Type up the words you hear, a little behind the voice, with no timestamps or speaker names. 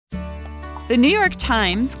The New York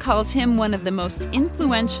Times calls him one of the most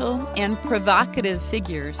influential and provocative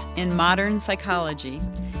figures in modern psychology.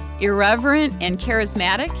 Irreverent and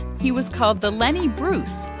charismatic, he was called the Lenny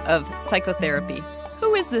Bruce of psychotherapy.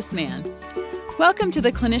 Who is this man? Welcome to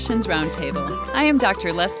the Clinicians Roundtable. I am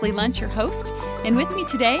Dr. Leslie Lundt, your host, and with me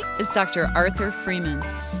today is Dr. Arthur Freeman.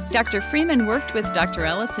 Dr. Freeman worked with Dr.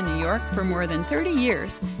 Ellis in New York for more than 30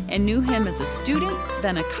 years and knew him as a student,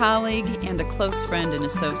 then a colleague, and a close friend and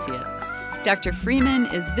associate. Dr. Freeman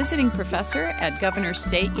is visiting professor at Governor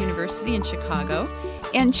State University in Chicago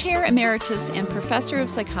and chair emeritus and professor of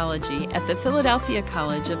psychology at the Philadelphia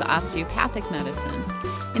College of Osteopathic Medicine.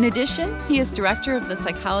 In addition, he is director of the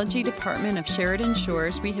psychology department of Sheridan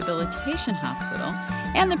Shores Rehabilitation Hospital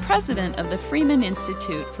and the president of the Freeman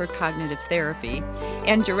Institute for Cognitive Therapy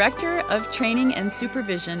and director of training and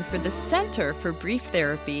supervision for the Center for Brief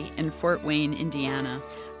Therapy in Fort Wayne, Indiana.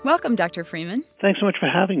 Welcome, Dr. Freeman. Thanks so much for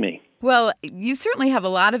having me. Well, you certainly have a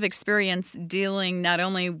lot of experience dealing not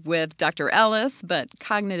only with Dr. Ellis, but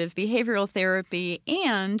cognitive behavioral therapy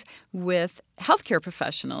and with healthcare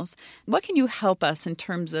professionals. What can you help us in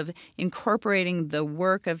terms of incorporating the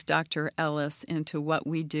work of Dr. Ellis into what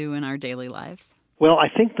we do in our daily lives? Well, I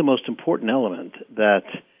think the most important element that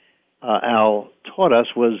Al taught us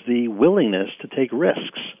was the willingness to take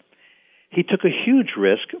risks. He took a huge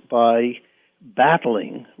risk by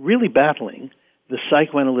really battling the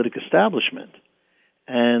psychoanalytic establishment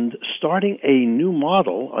and starting a new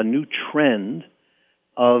model, a new trend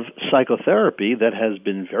of psychotherapy that has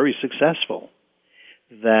been very successful,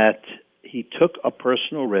 that he took a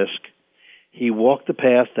personal risk. He walked a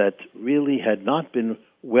path that really had not been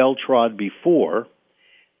well-trod before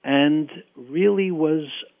and really was,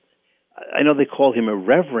 I know they call him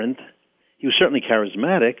irreverent. He was certainly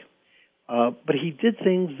charismatic, but he did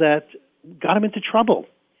things that got him into trouble.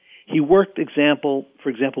 He worked, for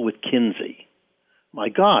example, with Kinsey. My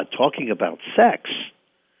God, talking about sex.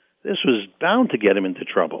 This was bound to get him into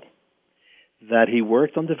trouble. That he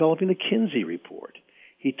worked on developing the Kinsey report.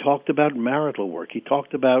 He talked about marital work. He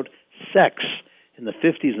talked about sex in the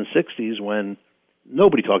 50s and 60s when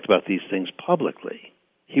nobody talked about these things publicly.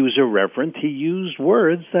 He was irreverent. He used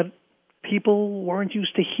words that people weren't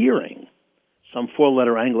used to hearing, some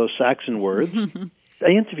four-letter Anglo-Saxon words.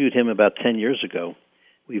 I interviewed him about 10 years ago.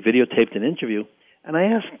 We videotaped an interview, and I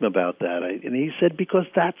asked him about that. And he said, because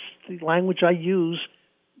that's the language I use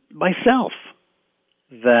myself,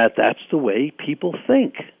 that's the way people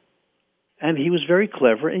think. And he was very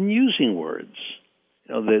clever in using words.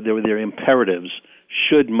 You know, there were their imperatives,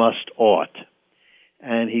 should, must, ought.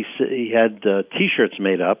 And he had T-shirts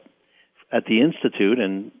made up at the Institute,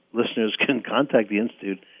 and listeners can contact the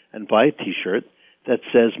Institute and buy a T-shirt that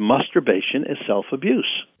says, masturbation is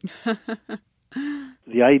self-abuse.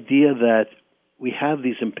 The idea that we have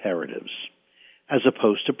these imperatives as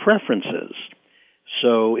opposed to preferences.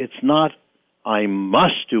 So it's not, I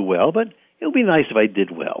must do well, but it'll be nice if I did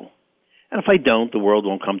well. And if I don't, the world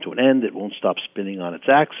won't come to an end. It won't stop spinning on its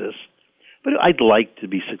axis. But I'd like to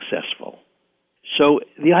be successful. So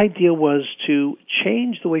the idea was to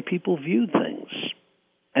change the way people viewed things.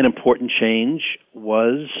 An important change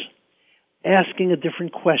was asking a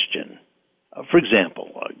different question. For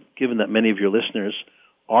example, given that many of your listeners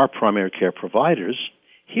are primary care providers,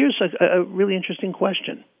 here's a really interesting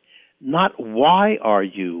question. Not why are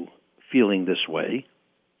you feeling this way,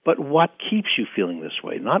 but what keeps you feeling this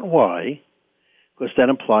way. Not why, because that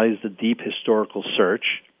implies the deep historical search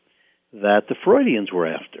that the Freudians were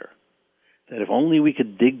after. That if only we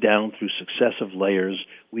could dig down through successive layers,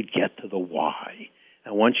 we'd get to the why.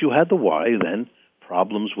 And once you had the why, then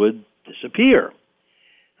problems would disappear.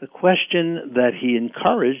 The question that he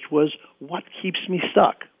encouraged was, what keeps me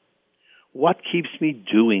stuck? What keeps me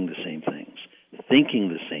doing the same things, thinking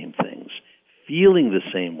the same things, feeling the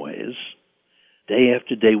same ways, day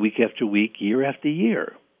after day, week after week, year after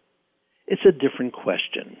year? It's a different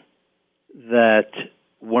question. That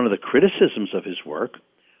one of the criticisms of his work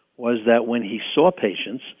was that when he saw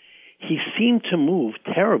patients, he seemed to move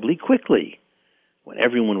terribly quickly. When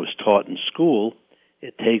everyone was taught in school,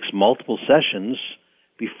 it takes multiple sessions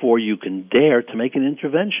before you can dare to make an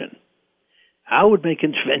intervention. I would make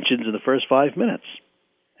interventions in the first 5 minutes.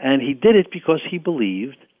 And he did it because he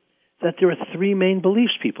believed that there are three main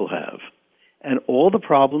beliefs people have. And all the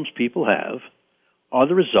problems people have are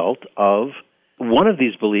the result of one of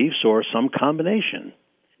these beliefs or some combination.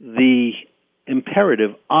 The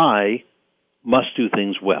imperative, I must do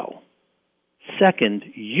things well. Second,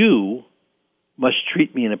 you must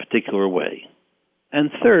treat me in a particular way. And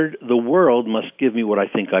third, the world must give me what I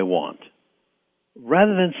think I want.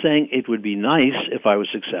 Rather than saying it would be nice if I was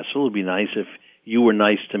successful, it would be nice if you were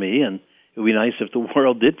nice to me, and It would be nice if the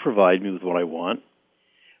world did provide me with what I want.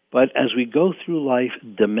 But as we go through life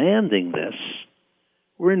demanding this,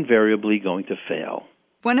 we're invariably going to fail.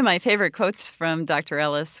 One of my favorite quotes from Dr.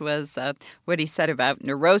 Ellis was what he said about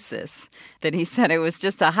neurosis, that he said it was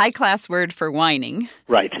just a high-class word for whining.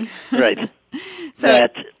 Right.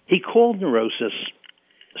 That he called neurosis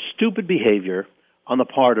stupid behavior on the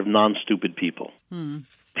part of non-stupid people.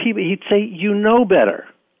 He'd say, you know better.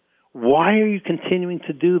 Why are you continuing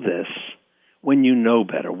to do this when you know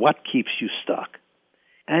better? What keeps you stuck?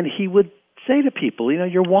 And he would say to people,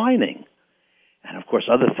 you're whining. And, of course,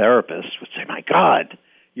 other therapists would say, my God,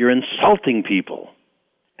 you're insulting people.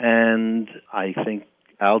 And I think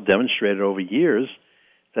Al demonstrated over years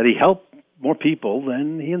that he helped more people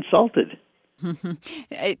than he insulted.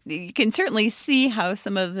 You can certainly see how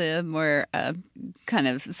some of the more kind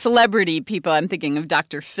of celebrity people, I'm thinking of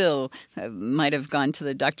Dr. Phil, might have gone to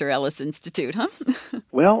the Dr. Ellis Institute, huh?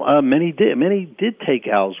 Well, many did. Many did take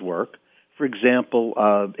Al's work. For example,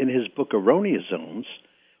 in his book Erroneous Zones,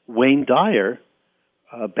 Wayne Dyer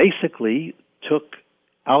basically took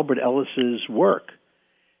Albert Ellis's work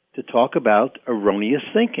to talk about erroneous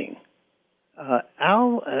thinking.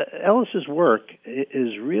 Ellis's work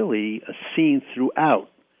is really seen throughout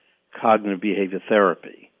cognitive behavior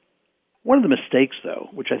therapy. One of the mistakes, though,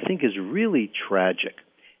 which I think is really tragic,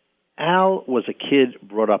 Al was a kid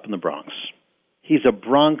brought up in the Bronx. He's a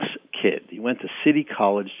Bronx kid. He went to City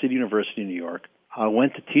College, City University in New York,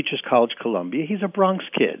 went to Teachers College, Columbia. He's a Bronx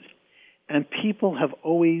kid. And people have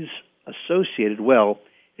always associated, well,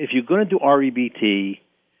 if you're going to do REBT,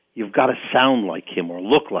 you've got to sound like him or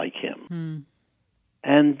look like him.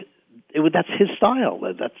 And that's his style.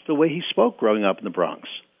 That's the way he spoke growing up in the Bronx.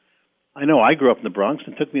 I know I grew up in the Bronx,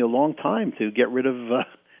 and it took me a long time to get rid of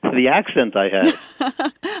the accent I had.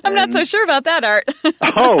 I'm not so sure about that, Art.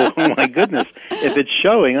 Oh, my goodness. If it's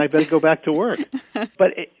showing, I better go back to work.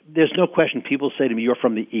 But there's no question. People say to me, you're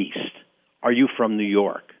from the East. Are you from New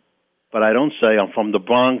York? But I don't say I'm from the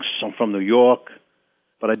Bronx, I'm from New York,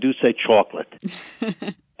 but I do say chocolate.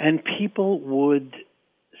 And people would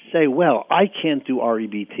say, well, I can't do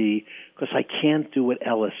REBT because I can't do what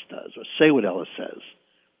Ellis does or say what Ellis says.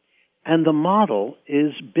 And the model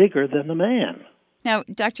is bigger than the man. Now,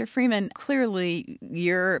 Dr. Freeman, clearly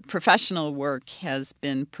your professional work has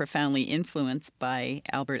been profoundly influenced by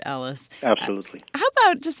Albert Ellis. Absolutely. How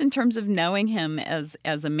about just in terms of knowing him as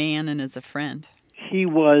a man and as a friend? He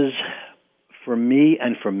was, for me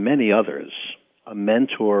and for many others, a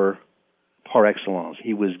mentor par excellence.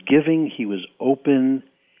 He was giving, he was open,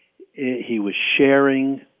 he was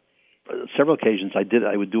sharing. On several occasions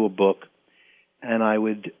I would do a book, and I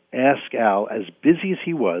would ask Al, as busy as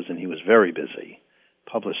he was, and he was very busy,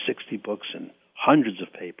 published 60 books and hundreds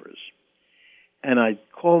of papers, and I'd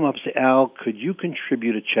call him up and say, Al, could you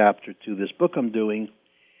contribute a chapter to this book I'm doing?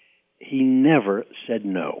 He never said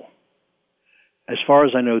no. As far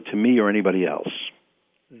as I know, to me or anybody else,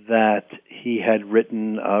 that he had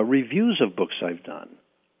written reviews of books I've done.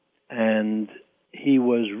 And he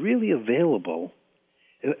was really available.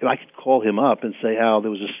 I could call him up and say, Al,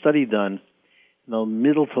 there was a study done in the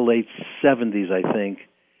middle to late 70s, I think,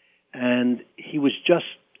 and he was just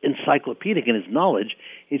encyclopedic in his knowledge.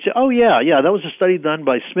 He'd say, oh, yeah, that was a study done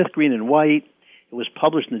by Smith, Green, and White. It was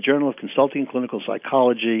published in the Journal of Consulting and Clinical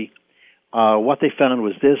Psychology. What they found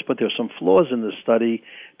was this, but there were some flaws in the study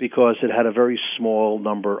because it had a very small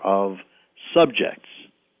number of subjects.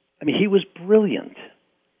 I mean, he was brilliant.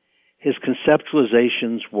 His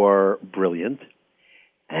conceptualizations were brilliant.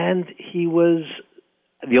 And he was,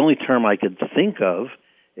 the only term I could think of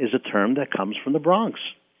is a term that comes from the Bronx.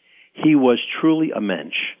 He was truly a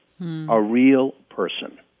mensch, a real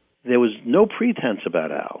person. There was no pretense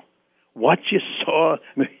about Al. What you saw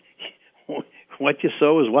is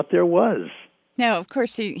what there was. Now, of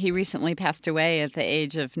course, he recently passed away at the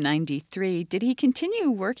age of 93. Did he continue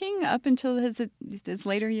working up until his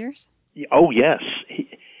later years? Oh, yes.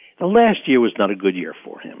 The last year was not a good year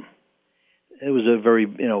for him. It was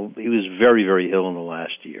he was very, very ill in the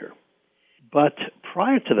last year. But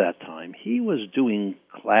prior to that time, he was doing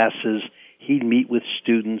classes. He'd meet with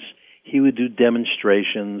students. He would do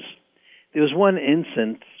demonstrations. There was one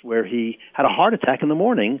instance where he had a heart attack in the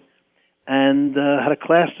morning and had a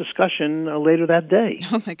class discussion later that day.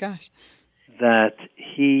 Oh, my gosh. That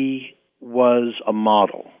he was a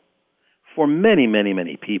model for many, many,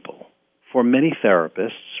 many people, for many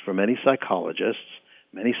therapists, for many psychologists,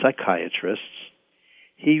 many psychiatrists.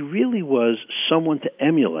 He really was someone to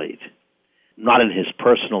emulate, not in his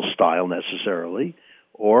personal style necessarily,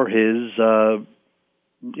 or his,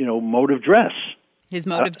 mode of dress. His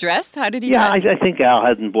mode of dress? How did he dress? Yeah, I think Al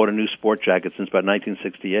hadn't bought a new sport jacket since about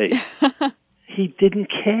 1968. He didn't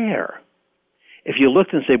care. If you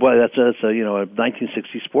looked and say, "Boy, that's a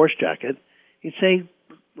 1960 sports jacket," he'd say,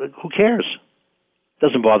 "Who cares?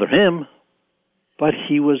 Doesn't bother him." But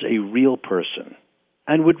he was a real person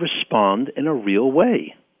and would respond in a real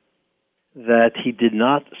way. That he did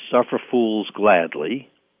not suffer fools gladly.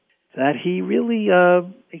 That he really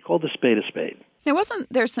he called a spade a spade. Now,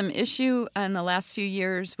 wasn't there some issue in the last few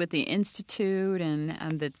years with the Institute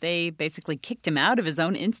and that they basically kicked him out of his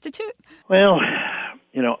own institute? Well,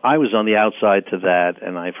 I was on the outside to that,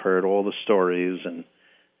 and I've heard all the stories and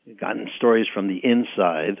gotten stories from the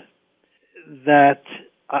inside that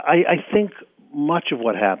I think much of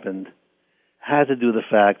what happened had to do with the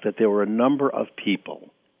fact that there were a number of people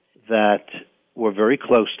that were very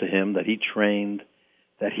close to him, that he trained,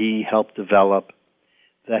 that he helped develop,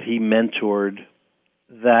 that he mentored,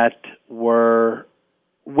 that were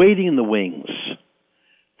waiting in the wings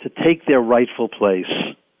to take their rightful place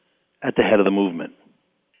at the head of the movement.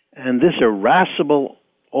 And this irascible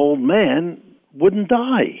old man wouldn't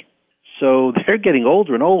die. So they're getting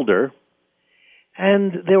older and older,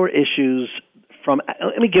 and there were issues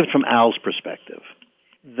let me give it from Al's perspective,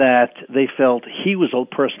 that they felt he was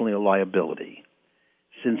personally a liability,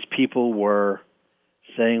 since people were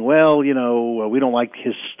saying, well, we don't like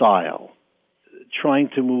his style, trying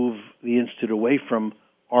to move the Institute away from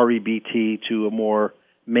REBT to a more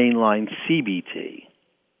mainline CBT.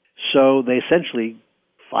 So they essentially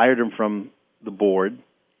fired him from the board,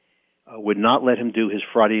 would not let him do his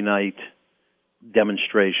Friday night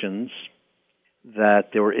demonstrations,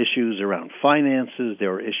 that there were issues around finances, there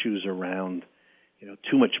were issues around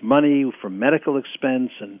too much money for medical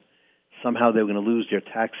expense, and somehow they were going to lose their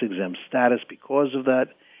tax-exempt status because of that.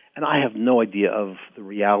 And I have no idea of the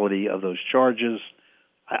reality of those charges.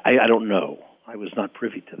 I don't know. I was not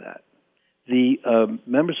privy to that. The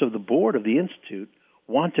members of the board of the Institute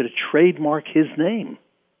wanted to trademark his name.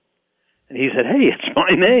 And he said, hey, it's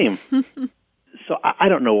my name. So I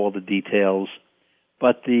don't know all the details,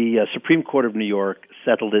 but the Supreme Court of New York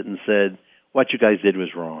settled it and said, what you guys did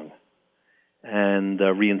was wrong, and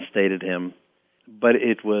reinstated him. But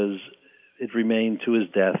it remained to his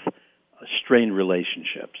death strained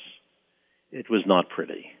relationships. It was not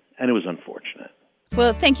pretty, and it was unfortunate.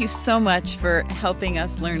 Well, thank you so much for helping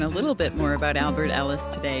us learn a little bit more about Albert Ellis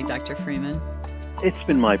today, Dr. Freeman. It's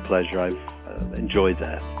been my pleasure. I've enjoyed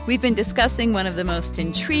that. We've been discussing one of the most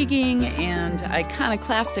intriguing and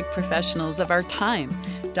iconoclastic professionals of our time,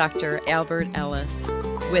 Dr. Albert Ellis,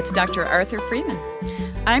 with Dr. Arthur Freeman.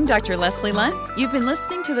 I'm Dr. Leslie Lunt. You've been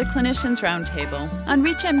listening to the Clinicians Roundtable on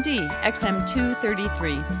ReachMD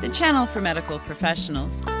XM233, the channel for medical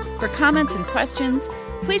professionals. For comments and questions,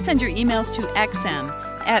 please send your emails to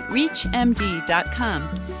xm@reachmd.com.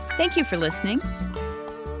 Thank you for listening.